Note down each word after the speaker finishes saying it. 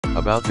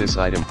About this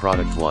item: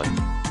 Product 1.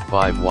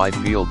 5 wide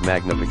field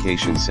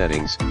magnification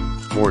settings,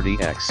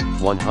 40x,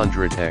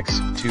 100x,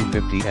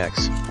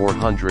 250x,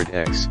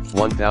 400x,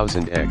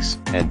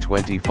 1000x, and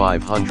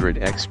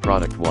 2500x.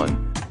 Product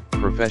 1.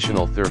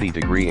 Professional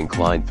 30-degree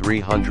incline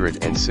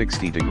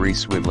 360-degree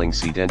swiveling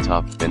seat and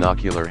top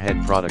binocular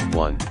head. Product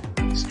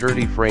 1.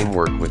 Sturdy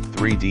framework with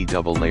 3D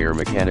double-layer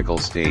mechanical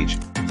stage,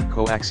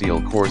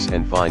 coaxial coarse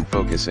and fine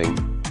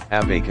focusing,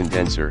 AB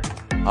condenser,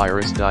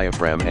 iris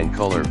diaphragm and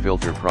color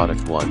filter.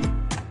 Product 1.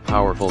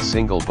 Powerful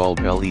single bulb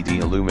LED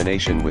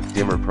illumination with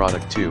dimmer.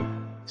 Product 2.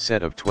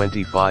 Set of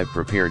 25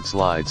 prepared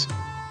slides,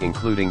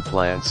 including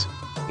plants,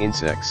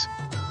 insects,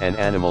 and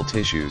animal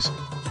tissues,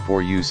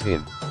 for use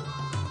in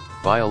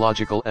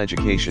biological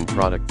education.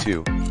 Product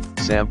 2.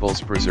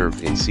 Samples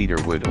preserved in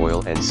cedar wood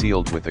oil and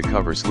sealed with a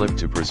cover slip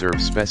to preserve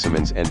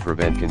specimens and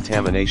prevent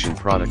contamination.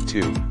 Product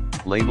 2.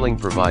 Labeling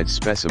provides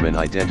specimen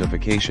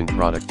identification.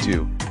 Product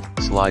 2.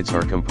 Slides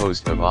are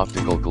composed of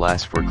optical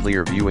glass for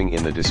clear viewing.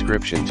 In the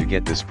description to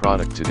get this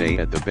product today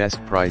at the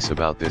best price.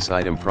 About this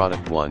item: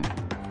 Product 1.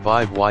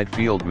 5 wide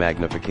field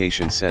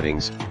magnification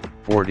settings,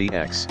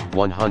 40x,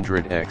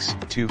 100x,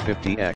 250x.